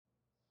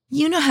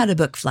You know how to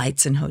book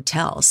flights and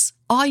hotels.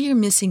 All you're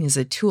missing is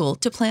a tool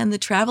to plan the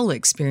travel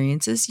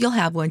experiences you'll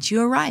have once you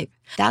arrive.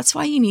 That's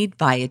why you need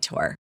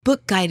Viator.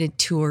 Book guided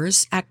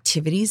tours,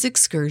 activities,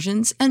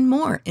 excursions, and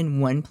more in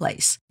one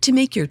place to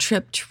make your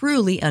trip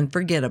truly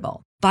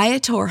unforgettable.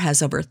 Viator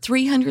has over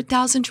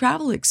 300,000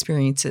 travel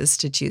experiences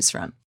to choose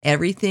from.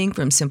 Everything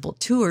from simple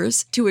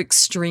tours to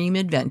extreme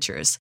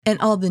adventures and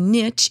all the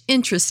niche,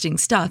 interesting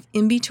stuff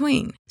in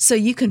between. So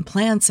you can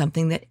plan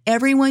something that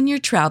everyone you're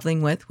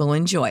traveling with will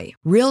enjoy.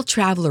 Real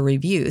traveler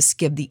reviews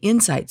give the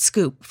inside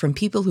scoop from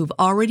people who've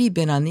already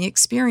been on the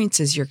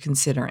experiences you're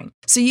considering.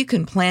 So you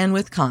can plan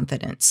with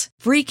confidence.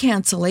 Free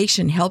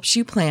cancellation helps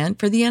you plan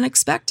for the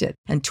unexpected.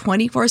 And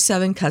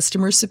 24/7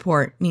 customer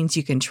support means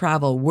you can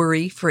travel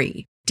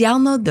worry-free.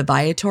 Download the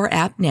Viator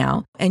app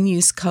now and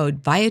use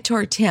code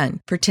Viator10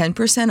 for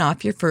 10%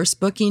 off your first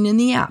booking in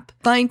the app.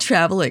 Find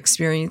travel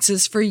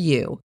experiences for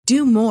you.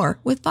 Do more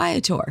with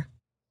Viator.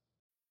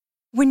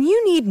 When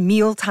you need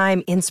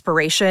mealtime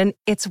inspiration,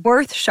 it's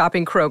worth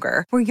shopping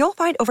Kroger, where you'll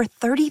find over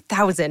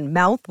 30,000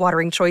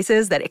 mouth-watering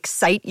choices that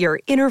excite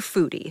your inner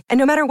foodie. And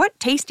no matter what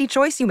tasty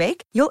choice you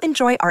make, you'll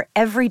enjoy our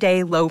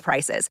everyday low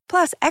prices,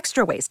 plus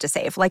extra ways to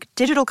save, like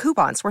digital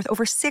coupons worth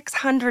over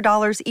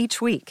 $600 each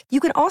week. You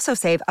can also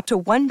save up to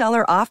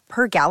 $1 off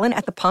per gallon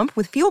at the pump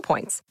with fuel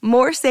points.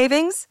 More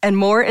savings and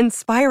more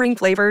inspiring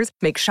flavors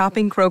make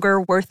shopping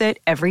Kroger worth it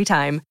every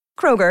time.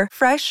 Kroger,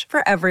 fresh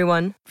for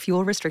everyone.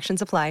 Fuel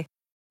restrictions apply.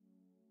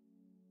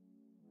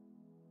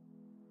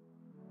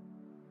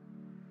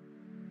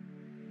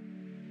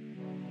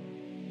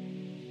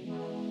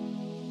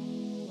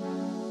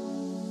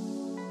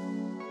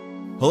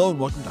 Hello and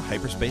welcome to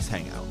Hyperspace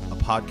Hangout, a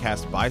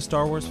podcast by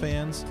Star Wars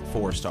fans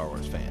for Star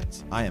Wars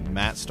fans. I am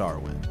Matt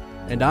Starwind.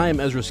 And I am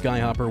Ezra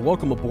Skyhopper.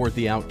 Welcome aboard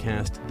The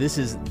Outcast. This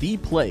is the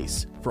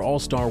place for all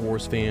Star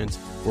Wars fans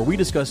where we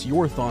discuss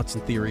your thoughts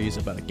and theories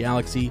about a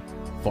galaxy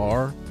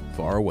far,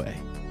 far away.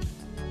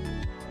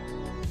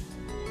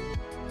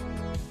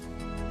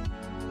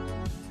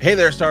 Hey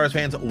there, Star Wars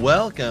fans.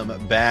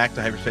 Welcome back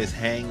to Hyperspace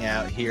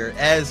Hangout here.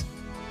 As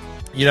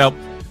you know,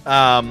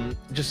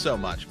 just so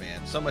much, man.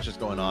 So much is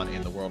going on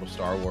in the world of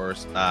Star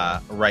Wars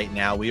right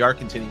now. We are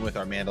continuing with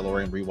our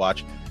Mandalorian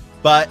rewatch,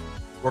 but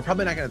we're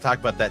probably not going to talk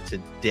about that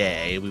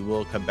today. We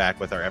will come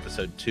back with our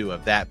episode 2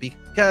 of that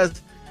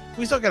because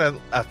we still got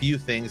a few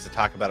things to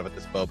talk about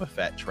this Boba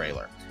Fett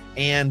trailer.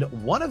 And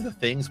one of the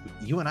things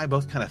you and I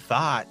both kind of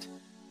thought,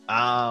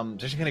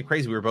 just kind of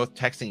crazy. We were both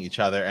texting each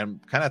other,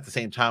 and kind of at the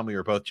same time, we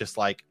were both just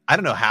like, I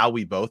don't know how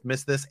we both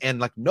missed this, and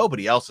like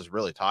nobody else is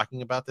really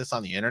talking about this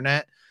on the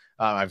internet.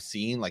 I've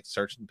seen like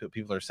searching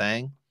people are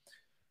saying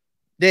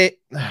Dave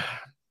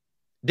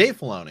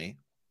Filoni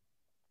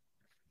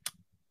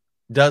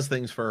does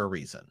things for a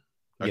reason.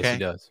 Okay? Yes,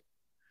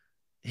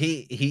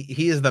 he does.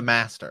 He is the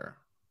master.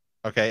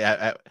 Okay,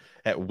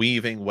 at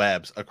weaving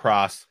webs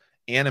across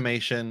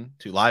animation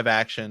to live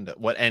action to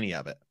any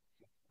of it.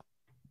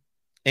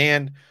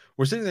 And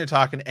we're sitting there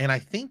talking, and I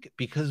think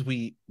because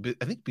we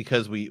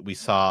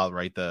saw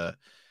right the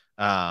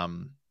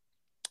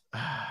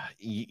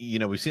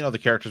we've seen all the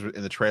characters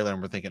in the trailer, and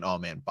we're thinking, oh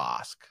man,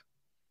 Bossk.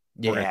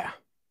 Yeah,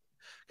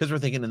 because we're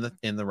thinking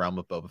in the realm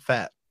of Boba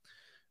Fett,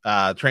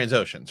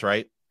 Transoceans,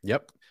 right?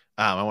 Yep.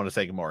 I want to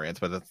say Gamorreans,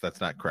 but that's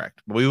not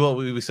correct. But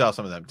we saw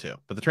some of them too.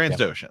 But the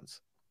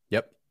Transoceans.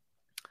 Yep.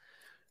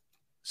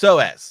 So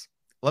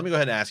let me go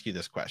ahead and ask you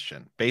this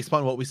question. Based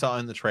upon what we saw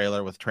in the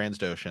trailer with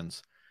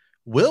Transoceans,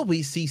 will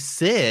we see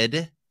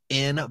Sid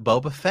in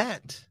Boba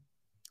Fett?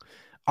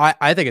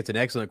 I think it's an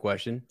excellent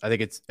question. I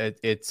think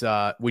it's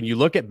when you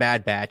look at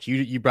Bad Batch,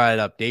 you brought it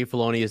up. Dave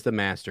Filoni is the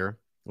master.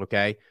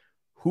 Okay.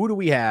 Who do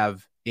we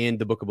have in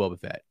the Book of Boba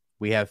Fett?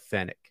 We have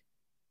Fennec,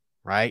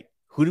 right?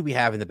 Who do we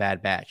have in the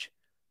Bad Batch?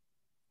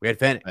 We had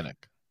Fennec.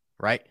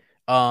 Right?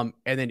 And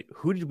then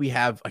who did we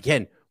have,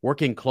 again,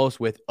 working close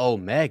with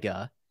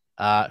Omega,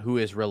 who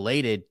is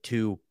related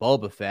to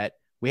Boba Fett?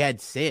 We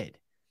had Sid.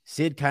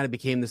 Sid kind of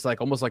became this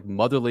like almost like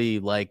motherly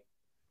like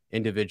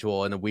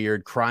individual in a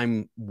weird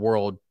crime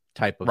world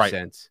type of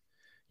sense,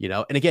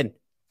 and again,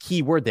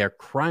 key word there,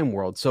 crime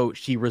world. So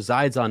she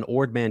resides on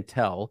Ord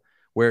Mantell,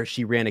 where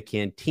she ran a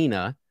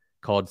cantina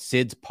called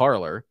Sid's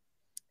Parlor,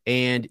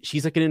 and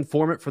she's like an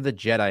informant for the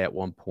Jedi at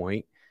one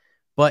point,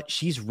 but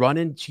she's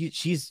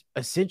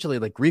essentially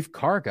like Greef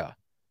Karga,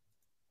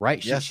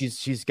 right? Yes.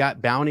 She's got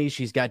bounties,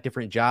 she's got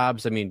different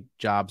jobs. I mean,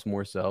 jobs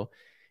more so.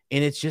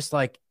 And it's just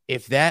like,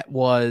 if that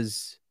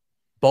was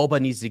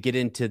Boba needs to get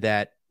into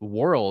that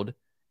world,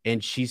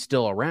 and she's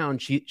still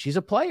around, she's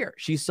a player.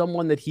 She's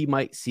someone that he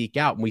might seek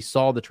out. And we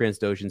saw the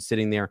Trandoshans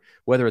sitting there,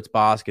 whether it's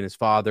Bossk and his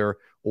father,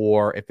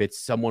 or if it's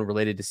someone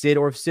related to Sid,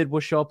 or if Sid will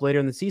show up later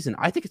in the season.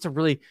 I think it's a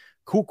really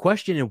cool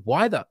question. And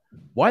why the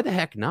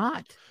heck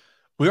not?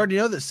 We already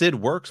know that Sid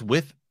works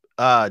with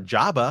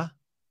Jabba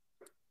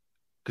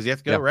because you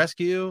have to go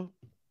rescue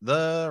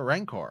the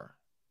Rancor.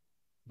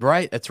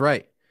 Right. That's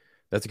right.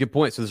 That's a good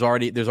point. So there's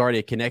already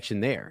a connection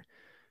there.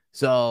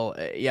 So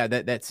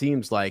that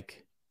seems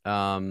like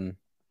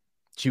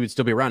she would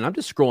still be around. I'm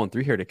just scrolling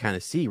through here to kind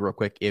of see real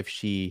quick if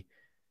she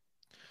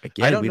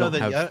again, I don't we know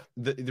don't that.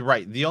 have.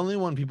 Right. The only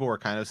one people were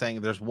kind of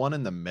saying, there's one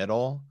in the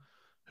middle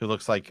who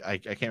looks like, I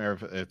can't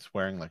remember if it's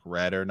wearing like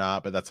red or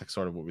not, but that's like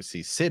sort of what we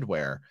see Sid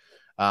wear.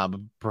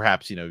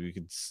 Perhaps, you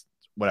could,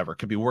 whatever,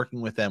 could be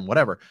working with them,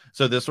 whatever.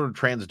 So this sort of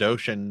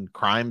Transdoshan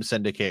crime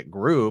syndicate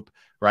group,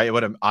 right? It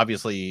would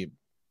obviously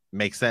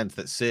make sense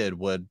that Sid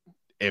would,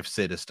 if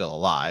Sid is still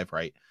alive,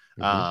 right?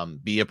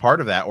 Be a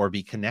part of that or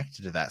be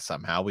connected to that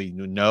somehow. We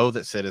know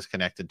that Sid is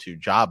connected to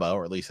Jabba,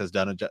 or at least has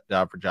done a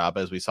job for Jabba,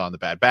 as we saw in the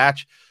Bad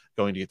Batch,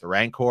 going to get the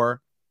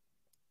Rancor.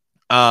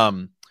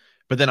 But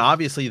then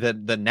obviously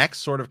the next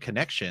sort of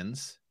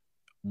connections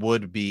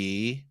would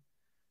be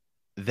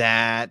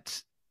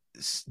that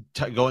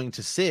going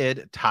to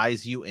Sid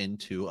ties you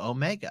into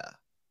Omega,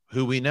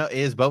 who we know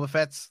is Boba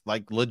Fett's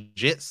like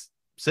legit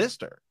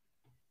sister.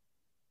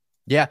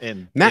 Yeah,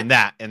 in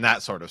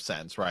that sort of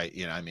sense, right?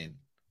 I mean,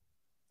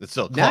 it's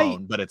still a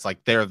clone, but it's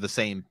like they're the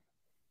same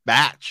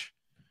batch.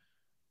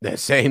 The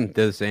same,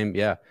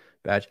 yeah,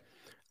 batch.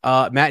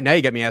 Matt, now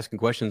you got me asking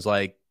questions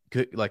like,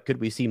 could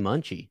we see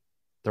Munchie,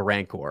 the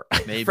Rancor?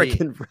 Maybe.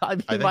 Freaking, I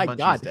think Munchie's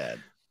God, dead.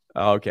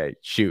 Okay,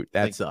 shoot,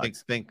 that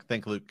sucks.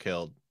 Think Luke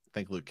killed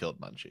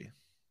Munchie.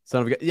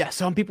 Son of a, yeah.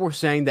 Some people were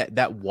saying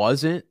that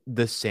wasn't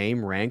the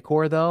same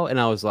Rancor though, and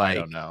I was like, I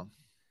don't know.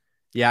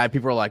 Yeah,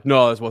 people are like,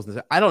 no, this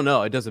wasn't. I don't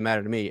know. It doesn't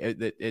matter to me.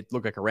 It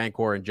looked like a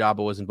Rancor, and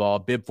Jabba was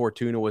involved. Bib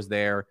Fortuna was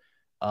there.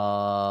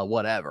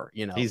 Whatever.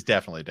 He's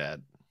definitely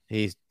dead.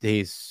 He's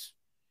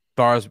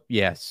bars.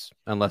 Yes,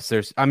 unless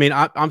there's. I mean,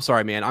 I'm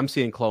sorry, man. I'm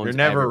seeing clones. They're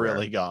never everywhere.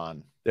 really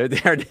gone.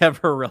 They're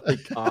never really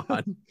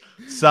gone.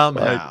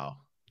 Somehow.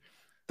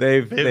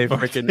 They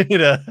freaking.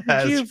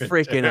 Could you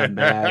freaking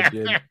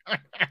imagine?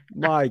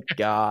 My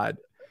God.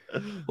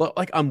 Well,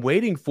 like I'm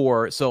waiting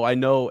for. So I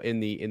know in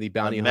the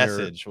bounty hunter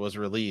message was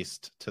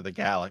released to the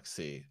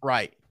galaxy.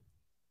 Right.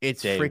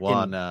 It's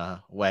freaking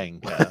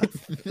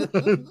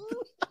Wanga.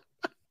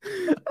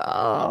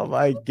 Oh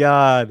my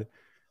God.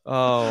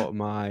 Oh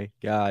my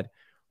God.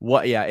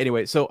 What? Yeah.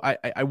 Anyway, so I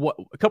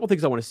a couple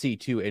things I want to see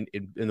too in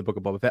the Book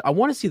of Boba Fett. I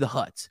want to see the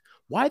Hutts.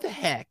 Why the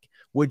heck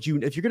would you,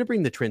 if you're going to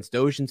bring the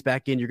Transdoshans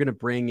back in, you're going to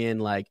bring in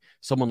like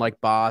someone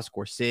like Bossk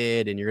or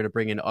Sid, and you're going to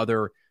bring in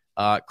other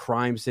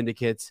crime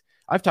syndicates.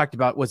 I've talked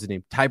about, what's his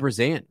name? Tiber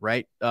Zant,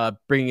 right?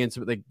 Bringing in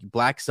some like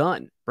Black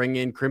Sun, bring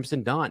in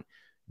Crimson Dawn.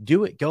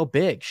 Do it. Go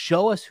big.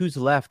 Show us who's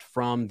left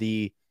from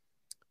the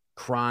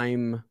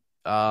crime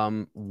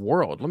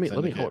world. Let me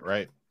hold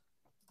right.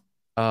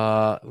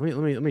 Let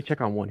me check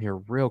on one here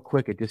real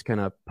quick. It just kind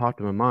of popped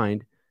in my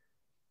mind.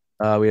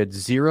 We had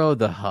Zero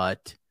the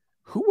Hutt.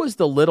 Who was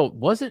the little?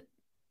 Was it?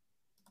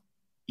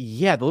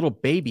 Yeah, the little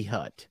baby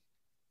Hutt.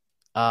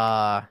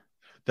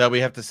 That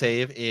we have to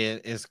save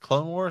is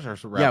Clone Wars or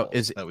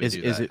Rebels?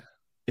 Yeah,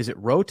 is it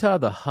Rota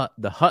the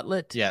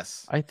Huttlet?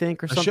 Yes, I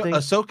think, or something.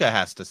 Ahsoka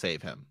has to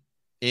save him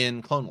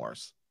in Clone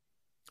Wars.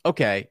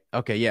 Okay,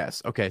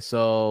 yes. Okay,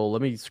 so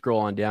let me scroll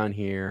on down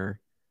here.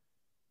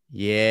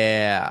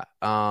 Yeah.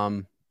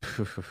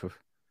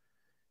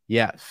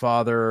 Yeah,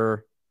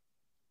 father.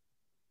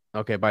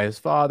 Okay, by his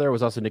father,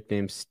 was also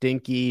nicknamed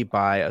Stinky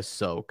by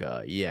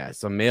Ahsoka.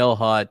 Yes, a male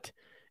Hutt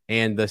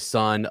and the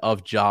son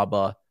of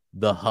Jabba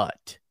the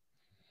Hutt.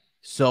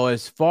 So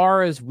as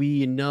far as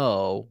we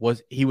know,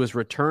 he was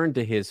returned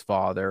to his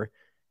father,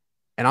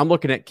 and I'm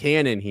looking at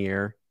canon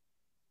here.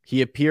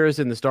 He appears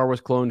in the Star Wars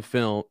Clone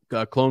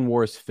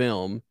Wars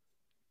film.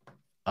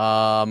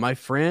 My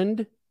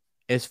friend,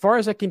 as far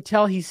as I can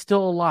tell, he's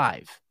still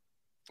alive.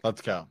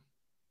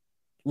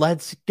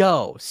 Let's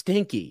go,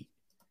 Stinky.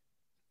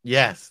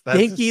 Yes,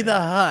 Stinky the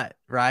Hutt,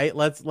 right?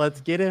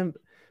 Let's get him.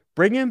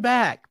 Bring him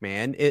back,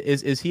 man.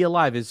 Is he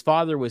alive? His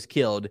father was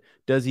killed.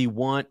 Does he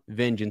want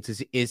vengeance?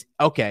 Is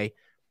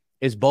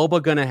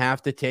Boba gonna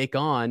have to take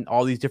on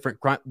all these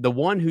different crimes? The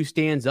one who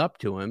stands up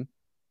to him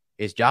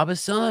is Jabba's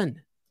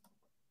son.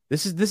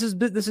 This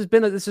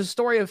is a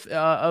story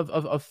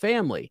of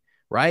family,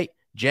 right?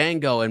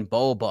 Jango and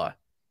Boba,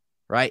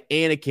 right?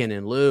 Anakin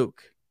and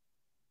Luke.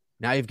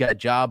 Now you've got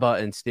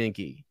Jabba and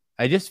Stinky.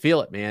 I just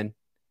feel it, man.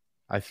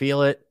 I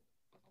feel it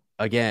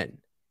again.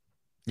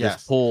 Yes.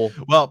 This pull.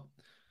 Well,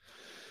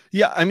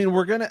 yeah, I mean,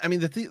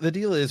 the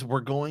deal is we're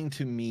going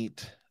to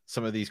meet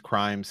some of these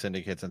crime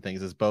syndicates and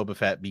things as Boba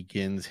Fett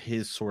begins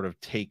his sort of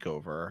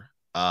takeover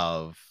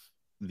of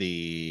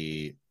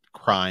the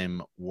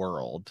crime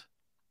world,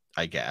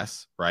 I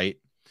guess, right?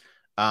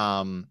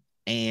 And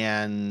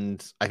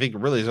I think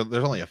really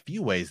there's only a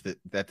few ways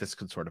that this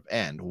could sort of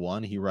end.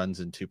 One, he runs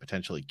into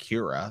potentially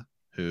Kira,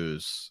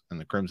 who's in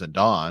the Crimson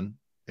Dawn,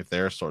 if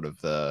they're sort of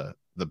the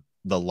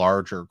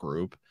larger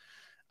group.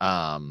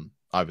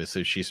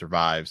 Obviously she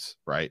survives,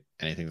 right?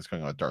 Anything that's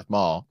going on with Darth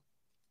Maul.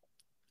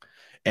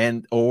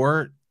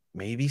 Or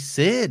maybe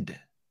Sid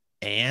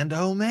and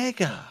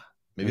Omega.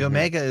 Maybe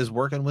Omega is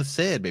working with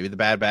Sid. Maybe the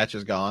Bad Batch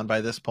is gone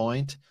by this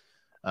point.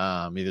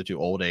 Either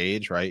to old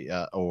age, right?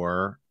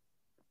 Or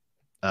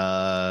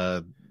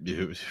who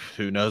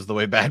knows the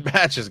way Bad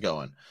Batch is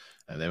going.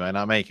 And they might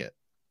not make it.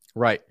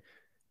 Right.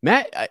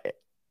 Matt,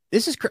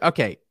 this is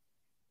okay.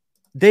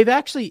 They've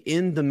actually,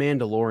 in The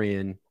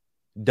Mandalorian,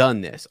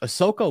 done this.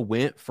 Ahsoka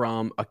went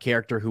from a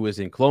character who was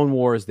in Clone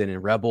Wars, then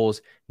in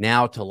Rebels,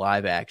 now to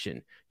live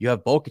action. You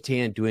have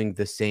Bo-Katan doing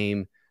the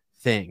same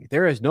thing.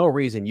 There is no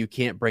reason you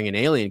can't bring an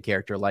alien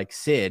character like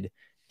Sid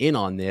in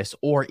on this,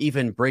 or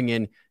even bring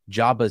in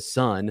Jabba's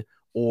son,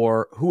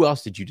 or who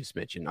else did you just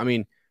mention? I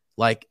mean,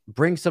 like,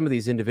 bring some of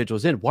these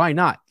individuals in. Why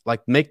not?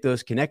 Like, make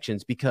those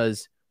connections,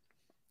 because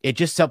it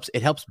just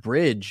helps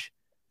bridge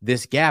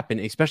this gap, and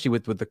especially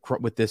with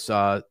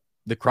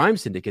the crime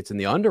syndicates in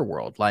the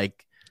underworld.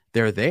 Like,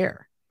 they're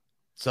there.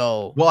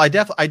 So, well, I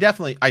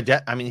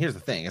mean, here's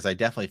the thing: is I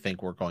definitely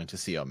think we're going to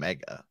see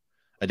Omega.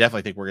 I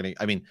definitely think we're going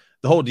to. I mean,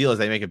 the whole deal is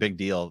they make a big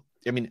deal.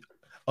 I mean,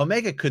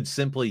 Omega could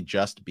simply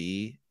just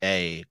be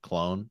a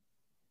clone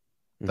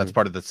that's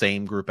part of the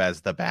same group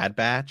as the Bad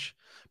Batch,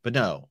 but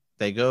no,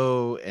 they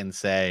go and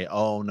say,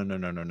 "Oh,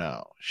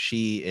 no,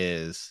 she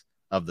is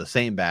of the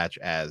same batch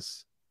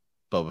as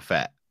Boba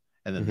Fett,"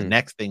 and then the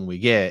next thing we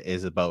get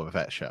is a Boba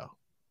Fett show.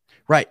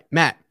 Right,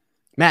 Matt.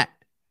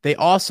 They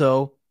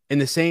also, in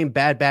the same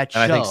Bad Batch show,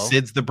 I think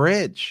Sid's the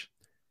bridge.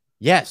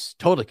 Yes,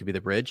 totally could be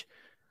the bridge.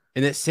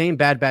 In that same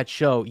Bad Batch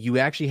show, you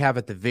actually have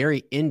at the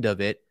very end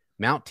of it,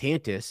 Mount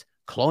Tantiss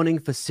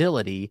cloning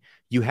facility.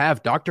 You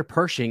have Dr.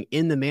 Pershing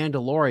in The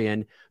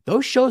Mandalorian.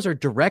 Those shows are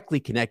directly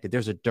connected.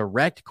 There's a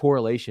direct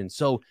correlation.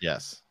 So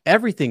yes,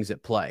 everything's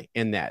at play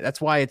in that.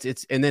 That's why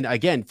it's and then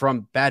again,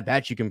 from Bad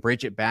Batch, you can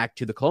bridge it back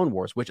to the Clone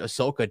Wars, which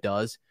Ahsoka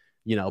does,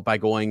 by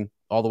going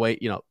all the way,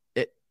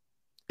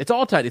 it's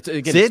all tied. It's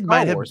again, Sid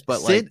Star Wars, but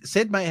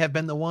Sid might have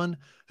been the one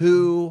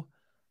who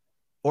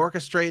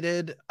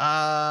orchestrated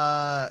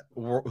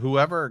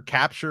whoever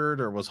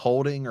captured or was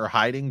holding or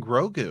hiding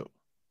Grogu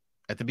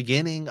at the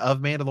beginning of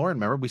Mandalorian.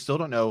 Remember, we still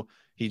don't know.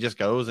 He just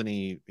goes and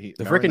he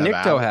the freaking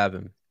Nikto have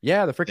him.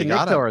 Yeah, the freaking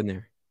Nikto are in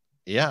there.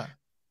 Yeah.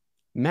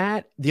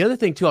 Matt, the other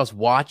thing too, I was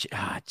watching.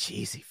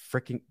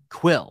 Freaking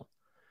Quill.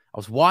 I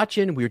was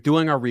watching. We were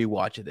doing our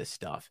rewatch of this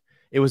stuff.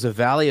 It was a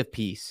Valley of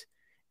Peace,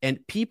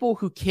 and people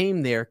who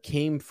came there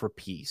came for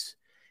peace.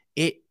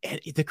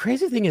 The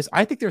crazy thing is,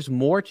 I think there's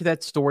more to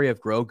that story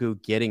of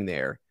Grogu getting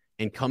there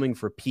and coming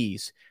for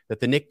peace. That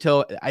the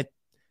Nikto,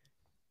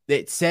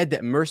 it said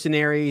that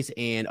mercenaries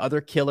and other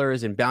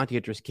killers and bounty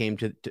hunters came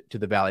to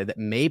the valley. That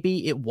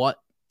maybe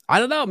I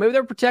don't know. Maybe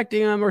they're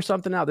protecting them or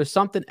something else. There's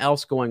something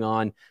else going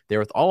on there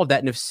with all of that.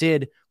 And if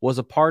Sid was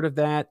a part of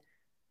that,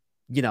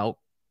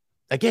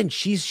 again,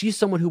 she's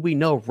someone who we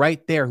know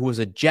right there who was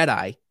a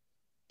Jedi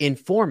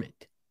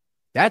informant.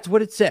 That's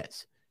what it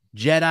says.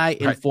 Jedi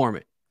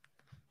informant.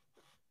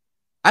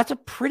 That's a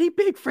pretty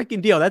big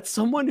freaking deal. That's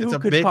someone who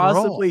could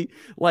possibly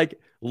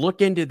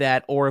look into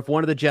that, or if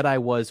one of the Jedi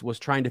was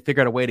trying to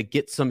figure out a way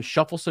to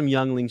shuffle some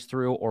younglings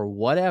through or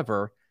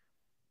whatever.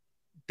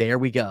 There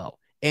we go.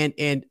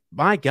 And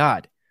my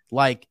God,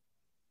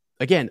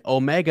 again,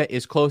 Omega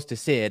is close to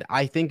Sid.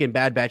 I think in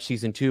Bad Batch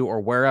season 2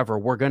 or wherever,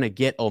 we're going to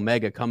get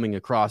Omega coming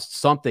across,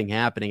 something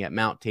happening at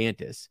Mount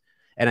Tantiss.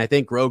 And I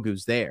think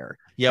Grogu's there.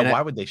 Yeah.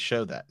 Why would they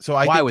show that?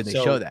 Why would they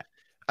show that?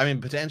 I mean,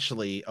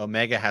 potentially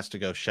Omega has to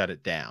go shut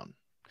it down.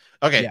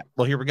 Okay. Yeah.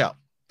 Well, here we go.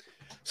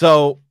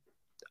 So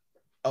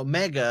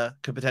Omega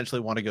could potentially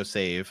want to go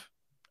save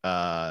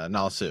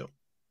Nala Su,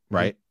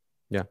 right?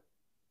 Yeah.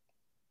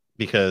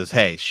 Because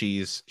hey,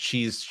 she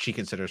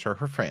considers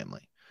her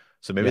family.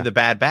 So maybe the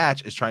Bad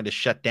Batch is trying to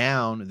shut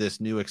down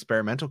this new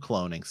experimental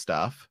cloning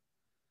stuff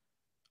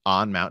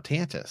on Mount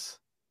Tantiss.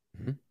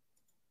 Mm-hmm.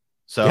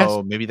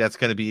 So maybe that's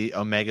going to be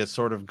Omega's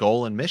sort of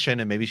goal and mission,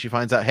 and maybe she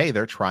finds out, hey,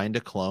 they're trying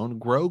to clone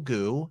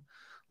Grogu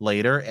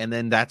later, and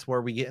then that's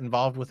where we get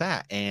involved with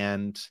that.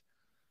 And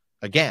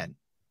again,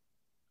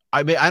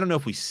 I don't know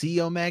if we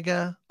see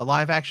Omega, a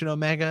live action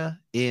Omega,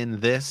 in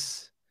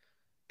this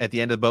at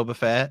the end of Boba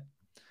Fett,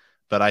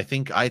 but I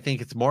think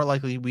it's more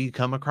likely we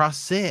come across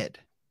Sid.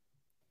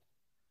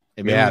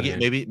 And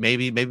maybe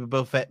maybe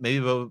Boba Fett,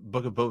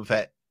 Book of Boba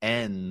Fett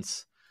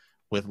ends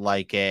with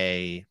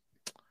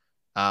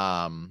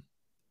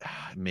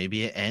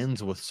maybe it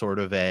ends with sort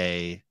of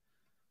a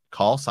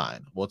call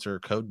sign. What's her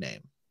code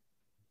name?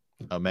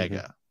 Omega.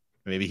 Mm-hmm.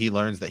 Maybe he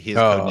learns that his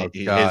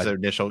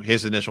initial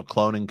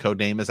cloning code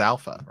name is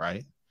Alpha,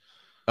 right?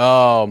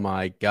 Oh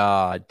my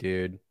God,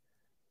 dude.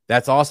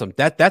 That's awesome.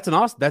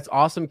 That's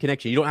awesome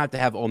connection. You don't have to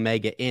have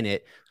Omega in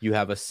it. You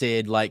have a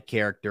Sid-like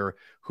character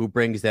who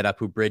brings that up,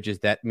 who bridges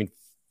that. I mean,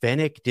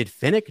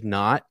 Fennec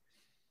not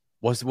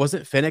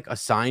wasn't Fennec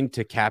assigned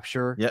to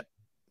capture? Yep.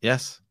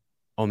 Yes.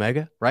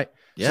 Omega, right?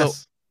 Yes. So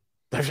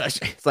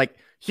it's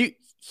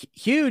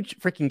huge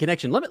freaking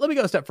connection. Let me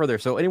go a step further.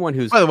 So anyone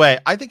who's, by the way,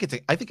 I think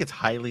it's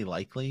highly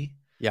likely,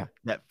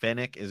 that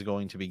Fennec is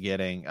going to be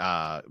getting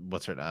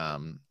what's her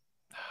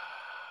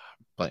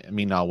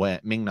Ming-Na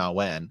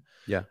Wen.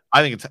 Yeah,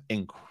 I think it's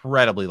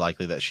incredibly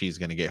likely that she's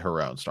going to get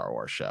her own Star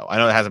Wars show. I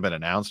know it hasn't been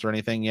announced or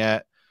anything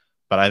yet,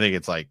 but I think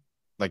it's like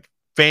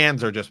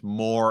fans are just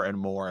more and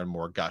more and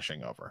more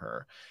gushing over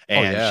her.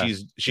 And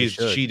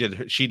she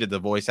did the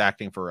voice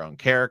acting for her own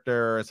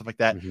character and stuff like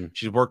that. Mm-hmm.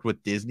 She's worked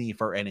with Disney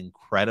for an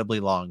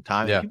incredibly long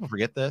time. Yeah. People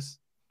forget this.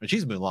 I mean,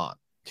 she's Mulan.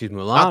 She's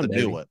Mulan. Not the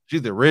new one.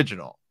 She's the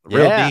original, the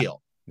real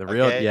deal. The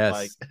real, okay?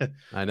 yes.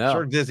 I know. She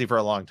worked Disney for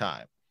a long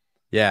time.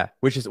 Yeah,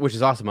 which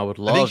is awesome. I would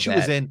love. I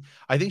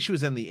think she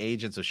was in the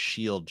Agents of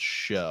S.H.I.E.L.D.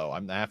 show.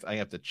 I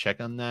have to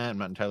check on that. I'm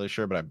not entirely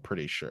sure, but I'm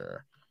pretty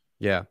sure.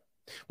 Yeah.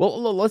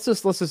 Well, let's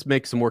just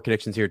make some more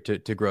connections here to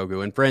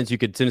Grogu. And friends, you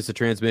could send us a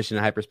transmission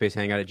at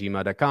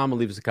hyperspacehangout@gmail.com, and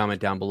leave us a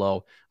comment down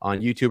below on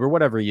YouTube or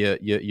whatever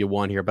you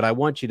want here. But I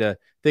want you to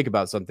think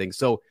about something.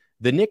 So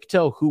the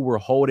Nikto who were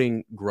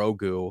holding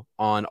Grogu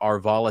on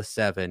Arvala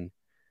 7,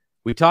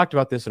 we talked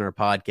about this in our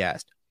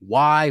podcast.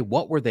 Why?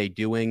 What were they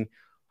doing?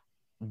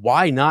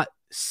 Why not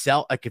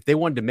sell? Like, if they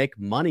wanted to make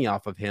money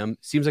off of him,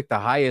 seems like the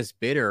highest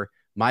bidder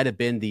might have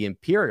been the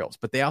Imperials,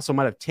 but they also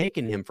might have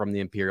taken him from the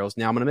Imperials.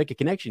 Now I'm going to make a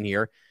connection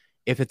here.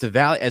 If it's a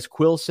valley, as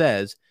Quill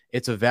says,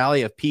 it's a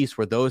valley of peace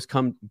where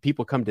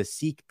people come to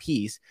seek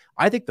peace.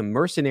 I think the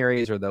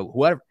mercenaries or the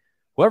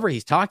whoever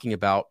he's talking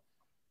about,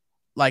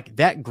 like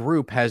that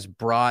group has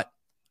brought,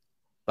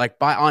 like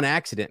by on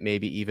accident,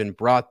 maybe even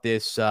brought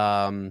this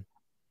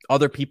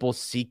other people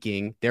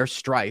seeking their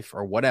strife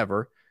or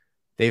whatever.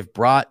 They've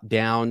brought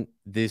down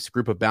this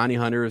group of bounty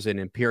hunters and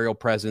Imperial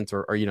presence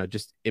or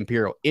just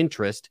Imperial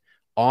interest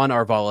on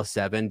Arvala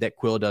 7 that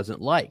Quill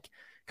doesn't like.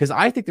 Because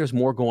I think there's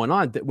more going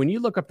on. That when you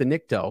look up the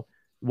Nikto,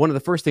 one of the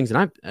first things,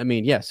 and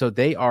so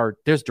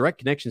there's direct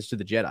connections to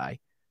the Jedi,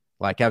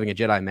 like having a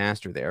Jedi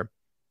master there,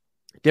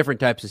 different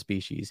types of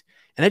species.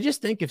 And I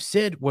just think if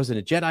Sid wasn't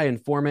a Jedi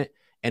informant,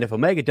 and if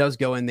Omega does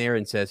go in there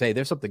and says, hey,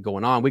 there's something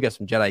going on, we got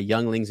some Jedi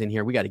younglings in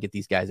here, we got to get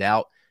these guys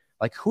out.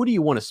 Like, who do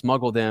you want to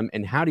smuggle them,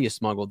 and how do you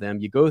smuggle them?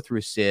 You go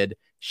through Sid.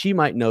 She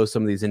might know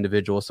some of these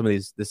individuals, some of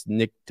this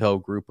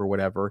Nikto group or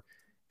whatever,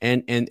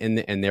 and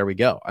there we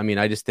go. I mean,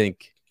 I just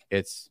think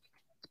it's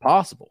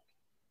possible.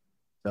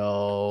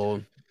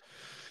 So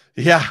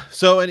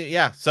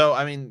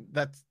I mean,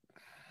 that's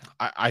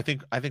I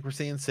think we're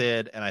seeing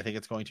Sid, and I think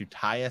it's going to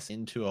tie us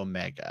into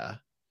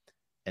Omega,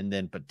 and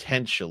then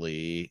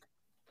potentially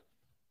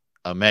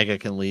Omega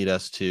can lead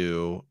us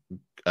to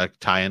a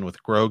tie-in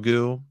with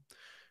Grogu,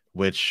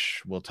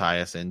 which will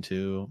tie us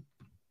into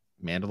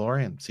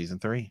Mandalorian season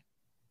 3.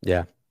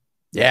 Yeah.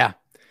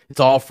 It's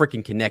all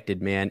freaking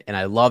connected, man. And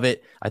I love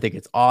it. I think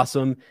it's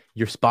awesome.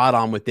 You're spot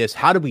on with this.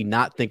 How did we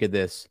not think of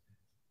this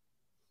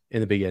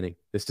in the beginning?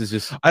 This is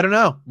just, I don't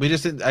know. We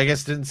just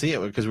didn't see it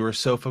because we were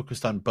so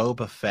focused on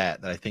Boba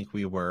Fett that I think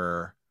we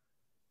were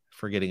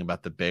forgetting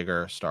about the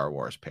bigger Star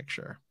Wars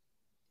picture.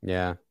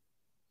 Yeah,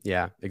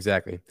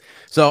 exactly.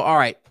 So, all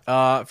right,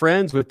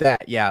 friends, with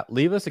that,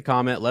 leave us a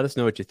comment. Let us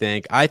know what you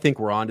think. I think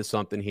we're on to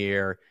something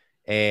here.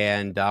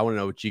 And I want to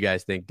know what you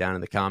guys think down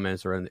in the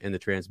comments or in the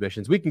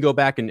transmissions. We can go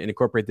back and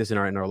incorporate this in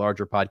our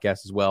larger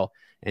podcast as well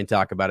and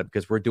talk about it,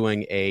 because we're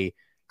doing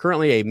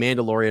currently a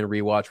Mandalorian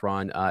rewatch. We're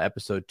on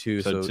episode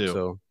 2.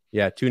 So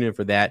tune in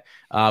for that.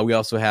 We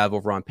also have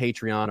over on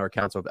Patreon our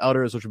Council of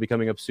Elders, which will be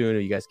coming up soon.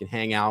 You guys can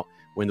hang out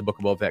when the Book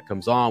of Boba Fett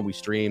comes on. We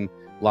stream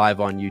live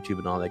on YouTube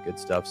and all that good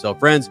stuff. So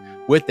friends,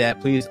 with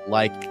that, please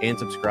like and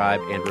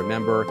subscribe, and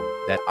remember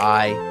that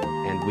I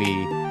and we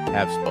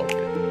have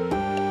spoken.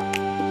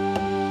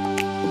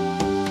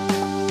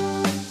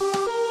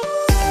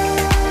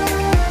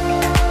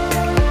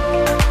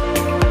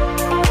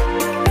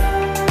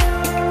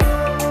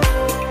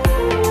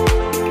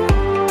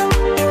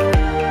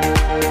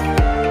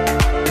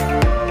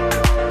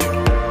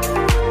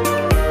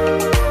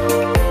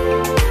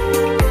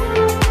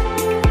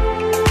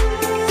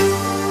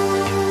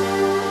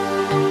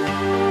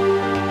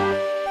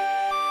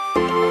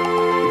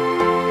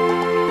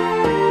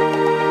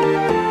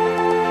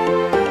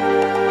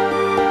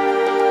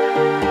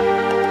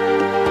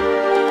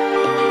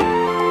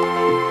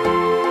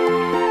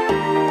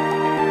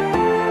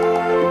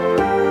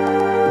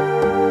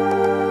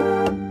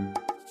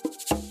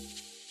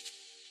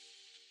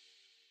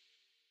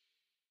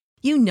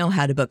 You know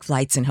how to book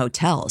flights and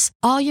hotels.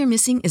 All you're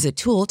missing is a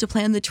tool to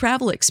plan the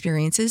travel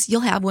experiences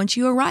you'll have once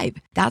you arrive.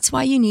 That's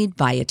why you need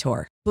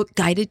Viator. Book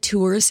guided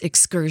tours,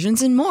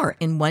 excursions, and more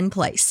in one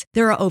place.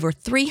 There are over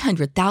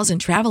 300,000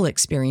 travel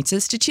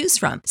experiences to choose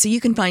from, so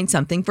you can find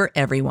something for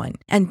everyone.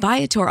 And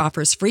Viator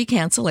offers free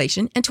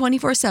cancellation and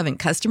 24/7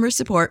 customer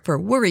support for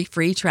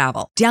worry-free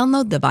travel.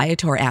 Download the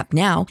Viator app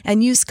now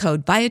and use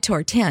code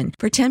Viator10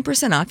 for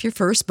 10% off your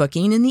first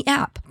booking in the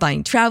app.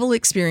 Find travel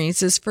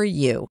experiences for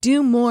you.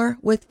 Do more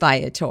with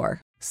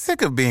Viator.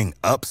 Sick of being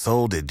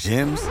upsold at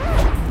gyms?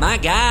 My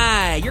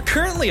guy, you're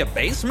currently a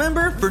base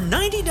member? For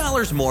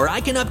 $90 more,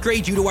 I can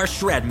upgrade you to our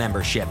Shred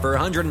membership. For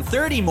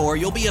 $130 more,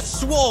 you'll be a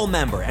Swole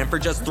member. And for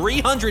just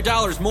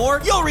 $300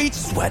 more, you'll reach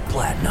Sweat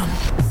Platinum.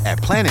 At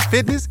Planet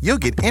Fitness, you'll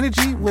get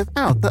energy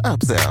without the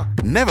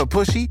upsell. Never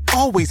pushy,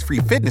 always free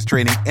fitness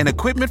training and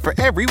equipment for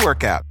every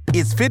workout.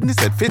 It's fitness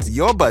that fits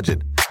your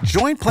budget.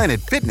 Join Planet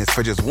Fitness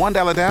for just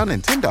 $1 down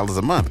and $10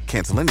 a month.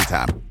 Cancel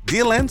anytime.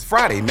 Deal ends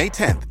Friday, May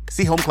 10th.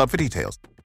 See Home Club for details.